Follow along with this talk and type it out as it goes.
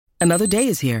Another day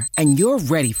is here, and you're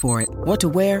ready for it. What to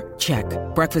wear? Check.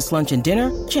 Breakfast, lunch, and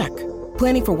dinner? Check.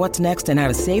 Planning for what's next and how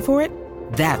to save for it?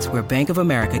 That's where Bank of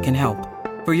America can help.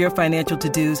 For your financial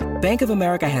to-dos, Bank of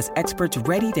America has experts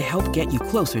ready to help get you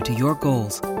closer to your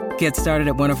goals. Get started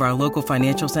at one of our local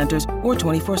financial centers or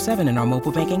 24/7 in our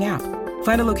mobile banking app.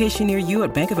 Find a location near you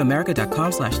at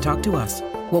bankofamerica.com/talktous.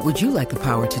 What would you like the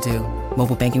power to do?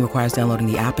 Mobile banking requires downloading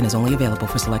the app and is only available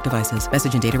for select devices.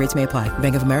 Message and data rates may apply.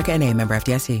 Bank of America N.A., member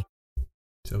FDIC.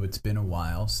 So it's been a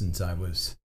while since I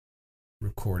was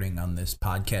recording on this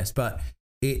podcast, but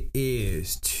it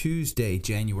is Tuesday,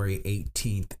 January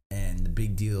 18th, and the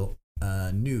big deal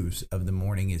news of the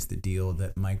morning is the deal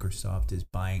that Microsoft is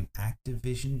buying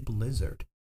Activision Blizzard.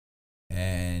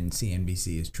 And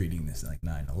CNBC is treating this like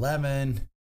 9/11.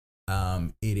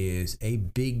 It is a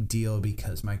big deal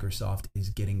because Microsoft is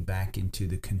getting back into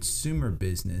the consumer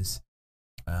business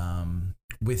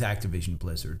with Activision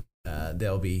Blizzard.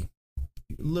 They'll be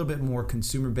a little bit more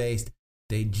consumer based.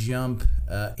 They jump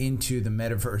into the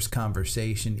metaverse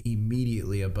conversation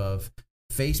immediately above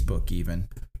Facebook even.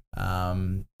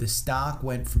 The stock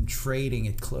went from trading,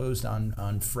 it closed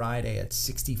on Friday at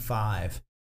 65.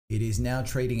 It is now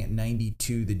trading at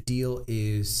 92. The deal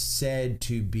is said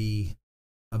to be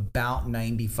about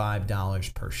 $95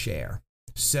 per share.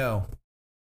 So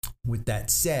with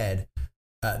that said,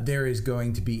 there is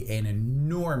going to be an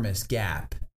enormous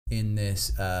gap in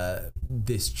this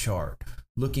chart.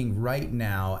 Looking right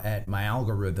now at my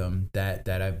algorithm that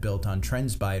I've built on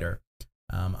TrendSpider,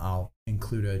 I'll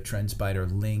include a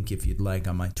TrendSpider link if you'd like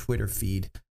on my Twitter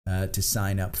feed to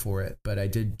sign up for it. But I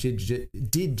did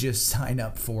just sign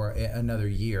up for another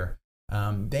year.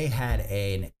 They had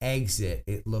an exit,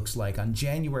 it looks like, on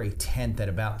January 10th at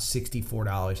about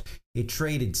 $64. It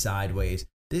traded sideways.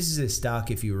 This is a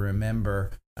stock, if you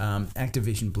remember,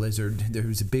 Activision Blizzard. There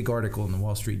was a big article in the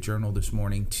Wall Street Journal this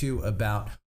morning, too, about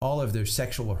all of their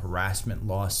sexual harassment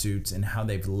lawsuits and how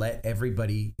they've let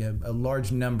everybody, a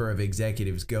large number of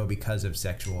executives go because of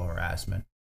sexual harassment.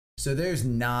 So there's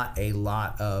not a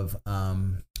lot of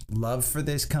love for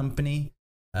this company.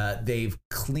 They've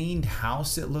cleaned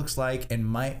house, it looks like,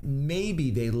 and maybe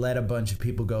they let a bunch of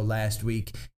people go last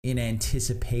week in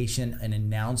anticipation an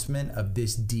announcement of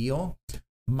this deal.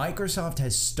 Microsoft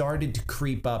has started to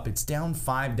creep up. It's down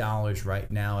 $5 right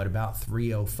now at about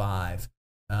 $3.05.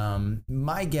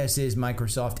 My guess is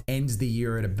Microsoft ends the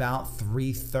year at about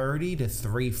 $3.30 to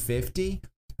 $3.50.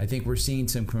 I think we're seeing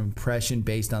some compression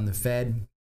based on the Fed.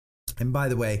 And by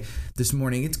the way, this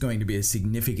morning it's going to be a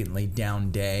significantly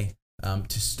down day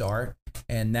to start,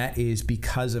 and that is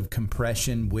because of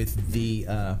compression with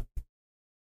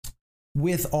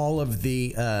all of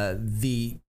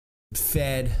the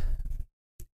Fed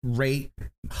rate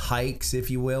hikes, if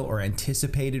you will, or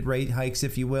anticipated rate hikes,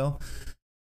 if you will.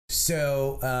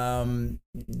 So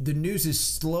the news is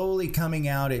slowly coming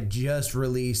out. It just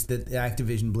released that the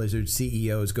Activision Blizzard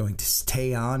CEO is going to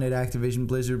stay on at Activision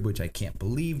Blizzard, which I can't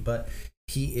believe, but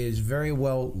he is very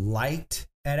well liked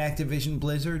at Activision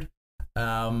Blizzard.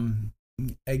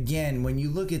 Again, when you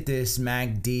look at this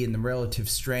MACD and the relative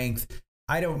strength,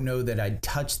 I don't know that I'd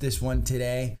touch this one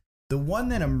today. The one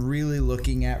that I'm really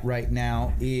looking at right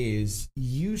now is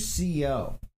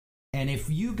UCO. And if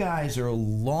you guys are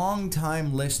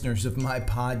longtime listeners of my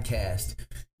podcast,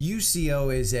 UCO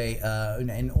is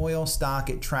an oil stock.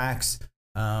 It tracks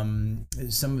some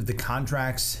of the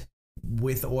contracts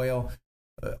with oil.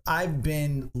 I've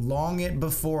been long it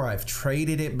before. I've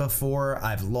traded it before.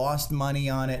 I've lost money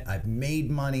on it. I've made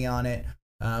money on it.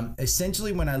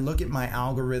 Essentially, when I look at my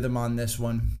algorithm on this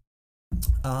one,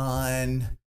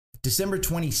 on December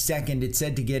 22nd, it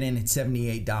said to get in at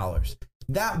 $78.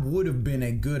 That would have been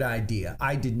a good idea.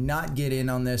 I did not get in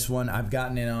on this one. I've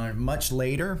gotten in on it much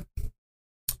later.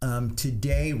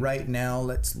 Today, right now,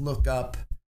 let's look up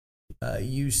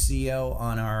UCO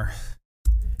on our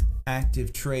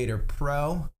Active Trader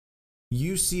Pro.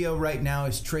 UCO right now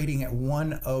is trading at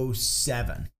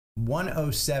 107.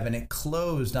 107. It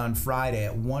closed on Friday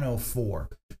at 104.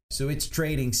 So it's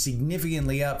trading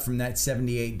significantly up from that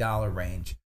 $78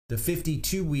 range. The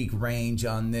 52-week range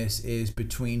on this is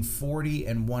between 40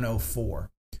 and 104.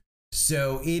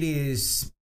 So it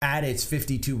is at its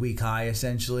 52-week high,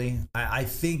 essentially. I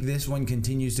think this one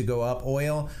continues to go up.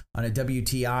 Oil on a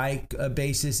WTI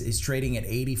basis is trading at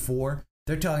 84.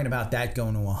 They're talking about that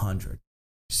going to 100.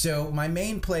 So my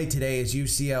main play today is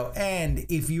UCO. And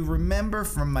if you remember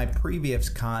from my previous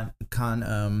podcasts,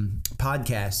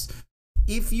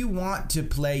 if you want to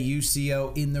play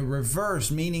UCO in the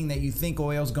reverse, meaning that you think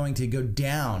oil is going to go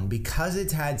down because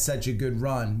it's had such a good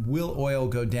run, will oil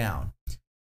go down?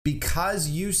 because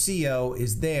UCO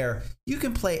is there, you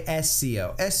can play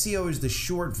SCO. SCO is the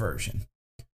short version.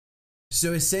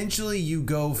 So essentially you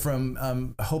go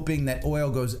from hoping that oil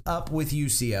goes up with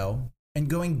UCO and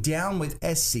going down with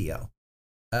SCO.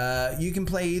 You can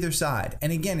play either side.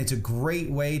 And again, it's a great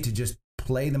way to just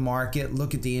play the market,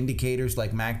 look at the indicators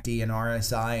like MACD and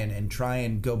RSI and try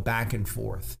and go back and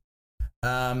forth.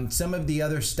 Some of the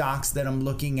other stocks that I'm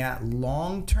looking at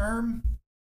long term,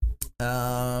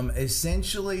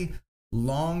 essentially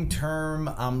long term,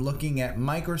 I'm looking at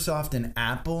Microsoft and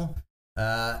Apple.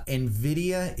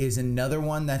 Nvidia is another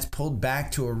one that's pulled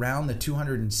back to around the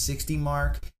 260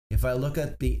 mark. If I look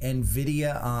at the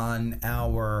Nvidia on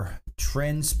our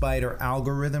TrendSpider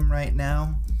algorithm right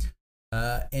now,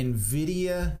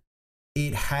 Nvidia,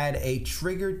 it had a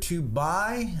trigger to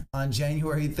buy on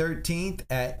January 13th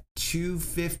at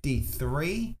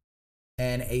 253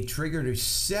 and a trigger to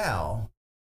sell.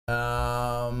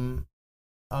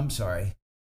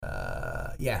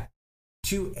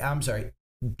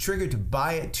 Trigger to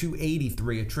buy at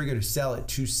 283, a trigger to sell at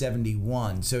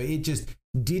 271. So it just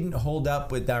didn't hold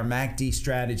up with our MACD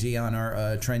strategy on our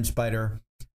TrendSpider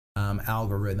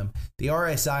algorithm. The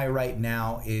RSI right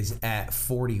now is at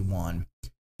 41.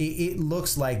 It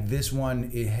looks like this one,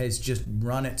 it has just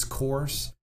run its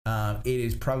course. It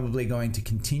is probably going to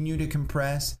continue to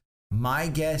compress. My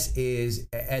guess is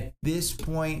at this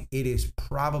point, it is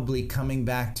probably coming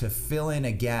back to fill in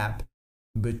a gap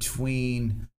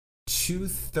between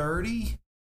 230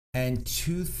 and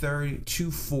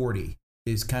 240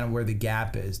 is kind of where the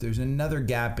gap is. There's another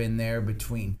gap in there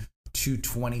between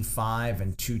 225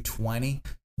 and 220.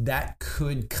 That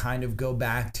could kind of go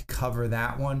back to cover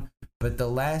that one. But the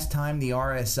last time the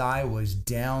RSI was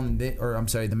down, the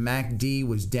MACD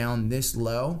was down this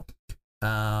low,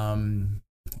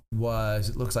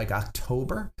 it looks like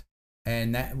October,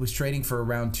 and that was trading for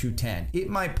around 210. It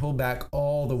might pull back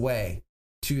all the way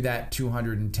to that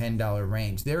 $210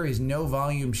 range. There is no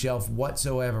volume shelf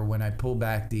whatsoever when I pull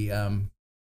back the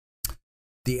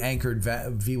anchored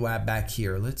VWAP back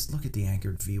here. Let's look at the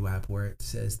anchored VWAP where it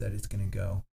says that it's going to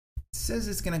go. It says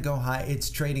it's going to go high. It's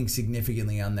trading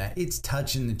significantly on that. It's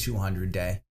touching the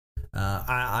 200-day.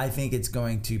 I think it's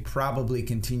going to probably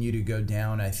continue to go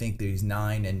down. I think these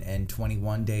 9 and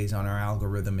 21 days on our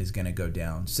algorithm is going to go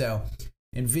down. So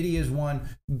Nvidia is one.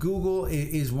 Google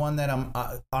is one that I'm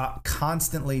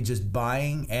constantly just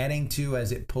buying, adding to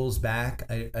as it pulls back.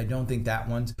 I don't think that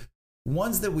ones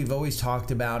that we've always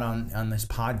talked about on this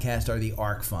podcast are the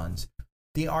ARK funds.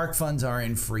 The ARK funds are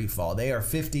in free fall. They are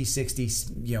 50, 60,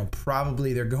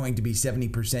 probably they're going to be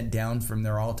 70% down from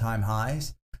their all-time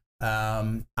highs.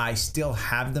 I still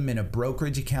have them in a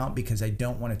brokerage account because I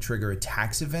don't want to trigger a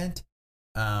tax event.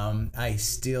 I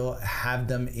still have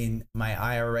them in my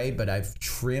IRA, but I've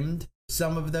trimmed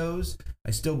some of those.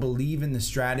 I still believe in the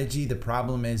strategy. The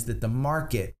problem is that the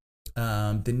market,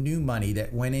 the new money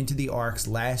that went into the ARKs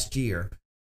last year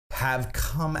have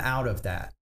come out of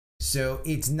that. So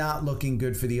it's not looking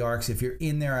good for the ARKs. If you're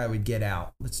in there, I would get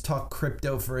out. Let's talk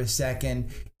crypto for a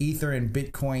second. Ether and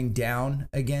Bitcoin down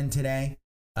again today.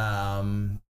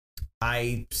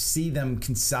 I see them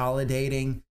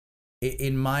consolidating.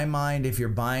 In my mind, if you're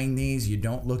buying these, you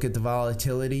don't look at the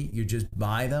volatility. You just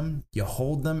buy them. You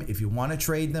hold them. If you want to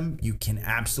trade them, you can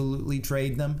absolutely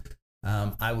trade them.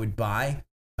 I would buy.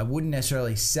 I wouldn't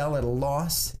necessarily sell at a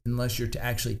loss unless you're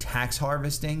actually tax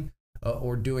harvesting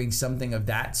or doing something of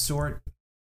that sort.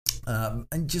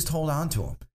 And just hold on to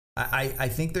them. I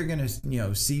think they're going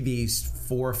to, see these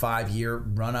 4 or 5 year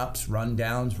run-ups,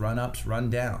 run-downs, run-ups,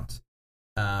 run-downs.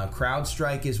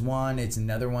 CrowdStrike is one. It's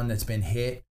another one that's been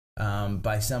hit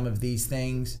by some of these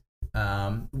things.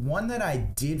 One that I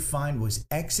did find was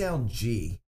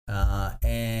XLG,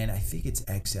 and I think it's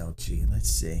XLG. Let's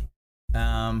see.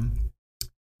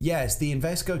 Yes, the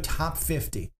Invesco Top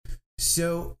 50.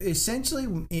 So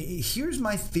essentially, here's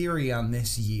my theory on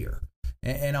this year.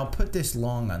 And I'll put this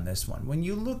long on this one. When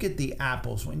you look at the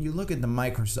Apples, when you look at the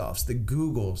Microsofts, the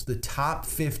Googles, the top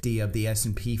 50 of the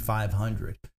S&P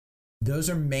 500,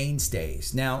 those are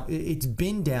mainstays. Now, it's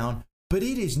been down, but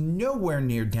it is nowhere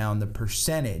near down the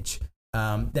percentage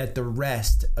that the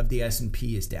rest of the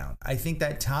S&P is down. I think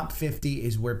that top 50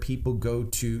 is where people go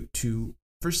to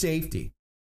for safety.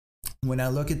 When I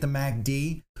look at the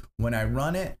MACD, when I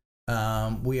run it,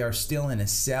 we are still in a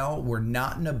sell. We're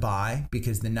not in a buy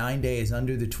because the 9-day is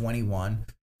under the 21.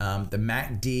 The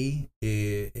MACD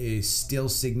is still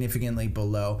significantly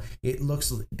below. It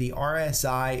looks the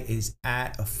RSI is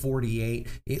at a 48.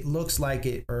 It looks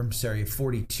like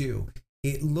 42.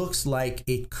 It looks like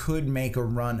it could make a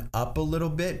run up a little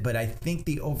bit, but I think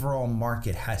the overall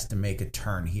market has to make a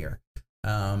turn here.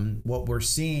 What we're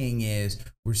seeing is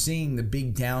the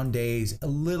big down days, a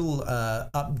little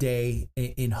up day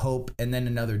in hope, and then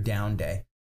another down day.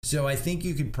 So I think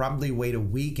you could probably wait a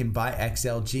week and buy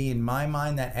XLG. In my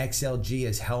mind, that XLG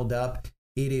is held up.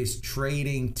 It is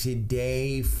trading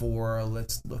today for,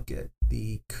 let's look at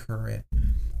the current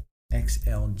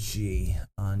XLG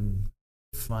on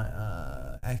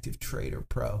Active Trader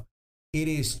Pro. It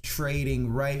is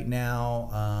trading right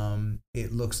now.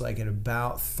 It looks like at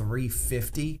about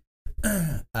 350.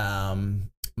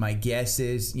 My guess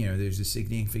is, there's a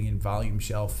significant volume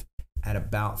shelf at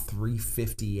about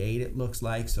 358. It looks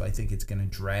like, so I think it's going to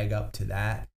drag up to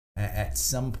that at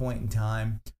some point in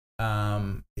time.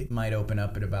 It might open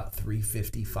up at about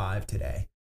 355 today.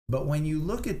 But when you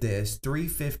look at this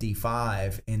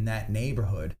 355 in that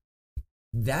neighborhood,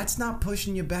 that's not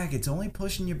pushing you back. It's only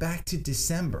pushing you back to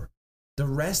December. The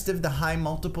rest of the high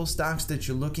multiple stocks that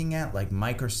you're looking at, like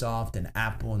Microsoft and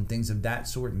Apple and things of that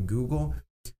sort and Google,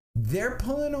 they're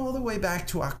pulling all the way back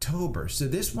to October. So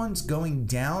this one's going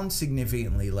down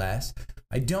significantly less.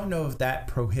 I don't know if that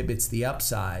prohibits the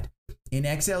upside. In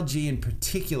XLG in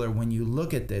particular, when you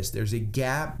look at this, there's a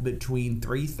gap between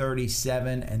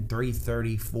 337 and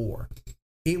 334.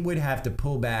 It would have to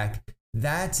pull back.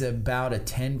 That's about a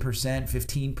 10%,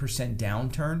 15%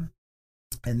 downturn.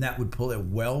 And that would pull it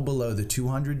well below the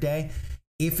 200-day.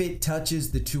 If it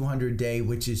touches the 200-day,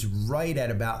 which is right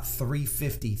at about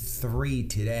 353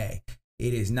 today,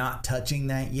 it is not touching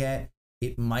that yet.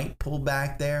 It might pull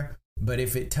back there. But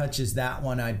if it touches that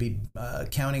one, I'd be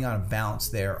counting on a bounce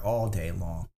there all day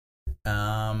long.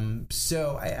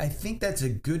 So I think that's a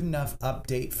good enough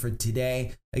update for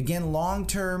today. Again, long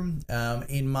term,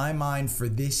 in my mind for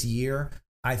this year,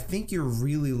 I think you're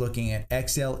really looking at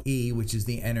XLE, which is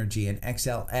the energy, and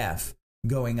XLF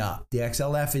going up. The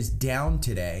XLF is down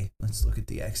today. Let's look at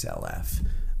the XLF.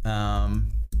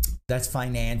 That's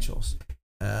financials.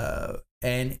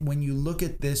 And when you look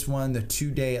at this one, the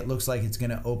 2-day, it looks like it's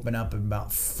going to open up at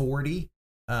about 40.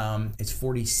 It's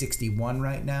 40.61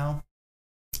 right now.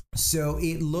 So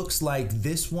it looks like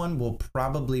this one will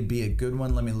probably be a good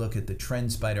one. Let me look at the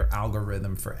TrendSpider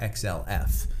algorithm for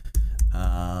XLF.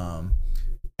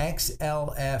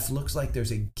 XLF looks like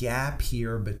there's a gap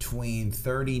here between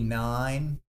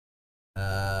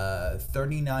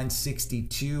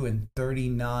 39.62 and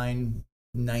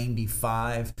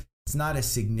 39.95. It's not a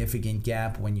significant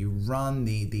gap. When you run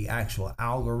the actual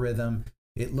algorithm,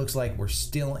 it looks like we're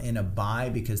still in a buy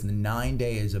because the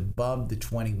 9-day is above the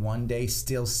 21-day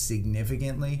still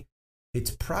significantly.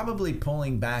 It's probably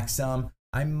pulling back some.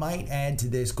 I might add to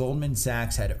this, Goldman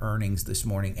Sachs had earnings this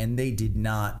morning and they did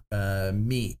not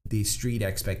meet the street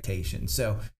expectations.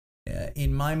 So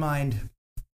in my mind,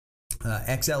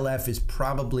 XLF is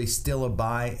probably still a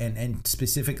buy, and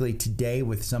specifically today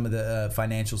with some of the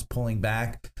financials pulling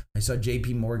back. I saw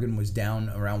JP Morgan was down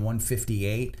around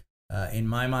 158. In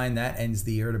my mind, that ends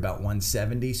the year at about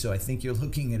 170. So I think you're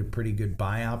looking at a pretty good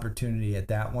buy opportunity at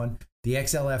that one. The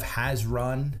XLF has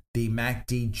run. The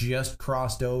MACD just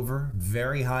crossed over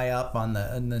very high up on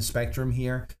the spectrum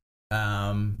here.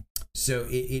 So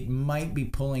it might be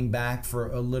pulling back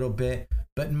for a little bit.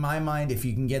 But in my mind, if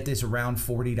you can get this around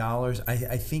 $40,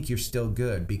 I think you're still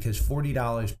good, because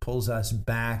 $40 pulls us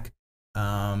back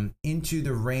into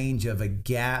the range of a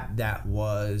gap that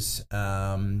was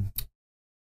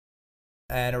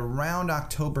at around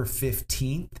October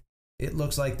 15th. It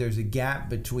looks like there's a gap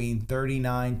between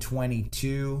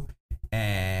 39.22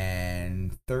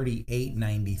 and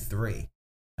 38.93.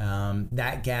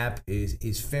 That gap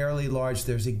is fairly large.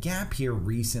 There's a gap here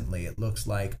recently. It looks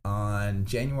like on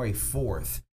January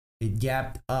 4th, it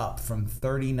gapped up from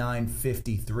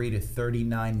 39.53 to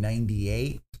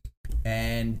 39.98.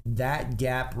 And that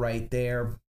gap right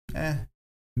there,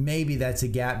 maybe that's a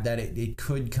gap that it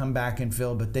could come back and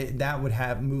fill, but that would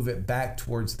move it back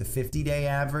towards the 50-day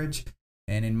average.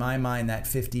 And in my mind, that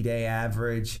 50-day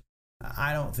average,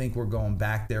 I don't think we're going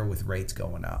back there with rates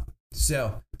going up.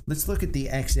 So let's look at the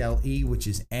XLE, which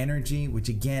is energy, which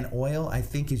again, oil, I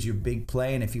think is your big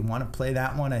play. And if you want to play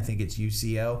that one, I think it's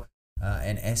UCO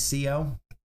and SCO.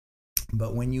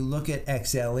 But when you look at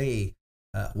XLE,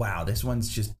 wow, this one's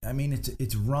just,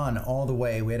 it's run all the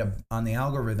way. On the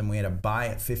algorithm, we had a buy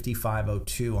at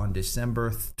 55.02 on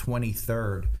December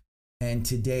 23rd. And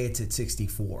today it's at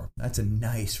 64. That's a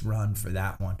nice run for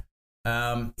that one.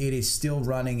 It is still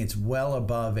running. It's well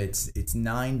above its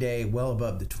 9-day, well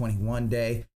above the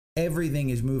 21-day.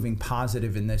 Everything is moving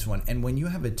positive in this one. And when you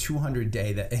have a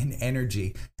 200-day in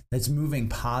energy that's moving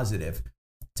positive,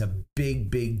 it's a big,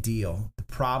 big deal. The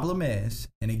problem is,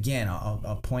 and again,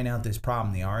 I'll point out this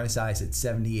problem, the RSI is at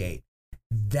 78.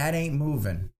 That ain't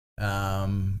moving.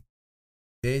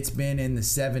 It's been in the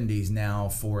 70s now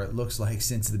for, it looks like,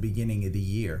 since the beginning of the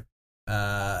year.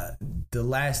 The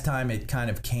last time it kind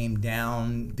of came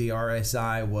down, the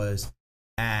RSI was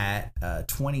at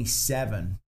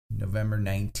 27, November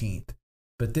 19th.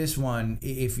 But this one,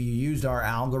 if you used our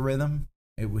algorithm,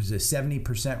 it was a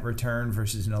 70% return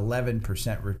versus an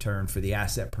 11% return for the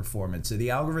asset performance. So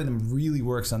the algorithm really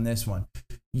works on this one.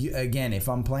 Again, if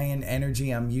I'm playing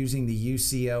energy, I'm using the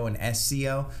UCO and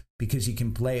SCO because you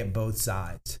can play it both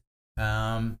sides.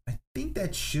 I think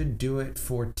that should do it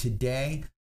for today.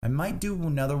 I might do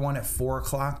another one at 4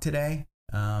 o'clock today,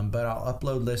 but I'll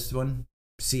upload this one,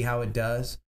 see how it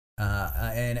does.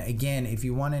 And again, if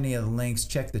you want any of the links,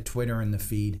 check the Twitter and the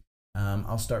feed.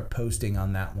 I'll start posting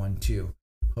on that one too.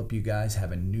 Hope you guys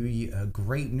have a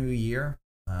great new year.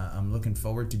 I'm looking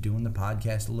forward to doing the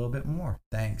podcast a little bit more.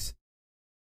 Thanks.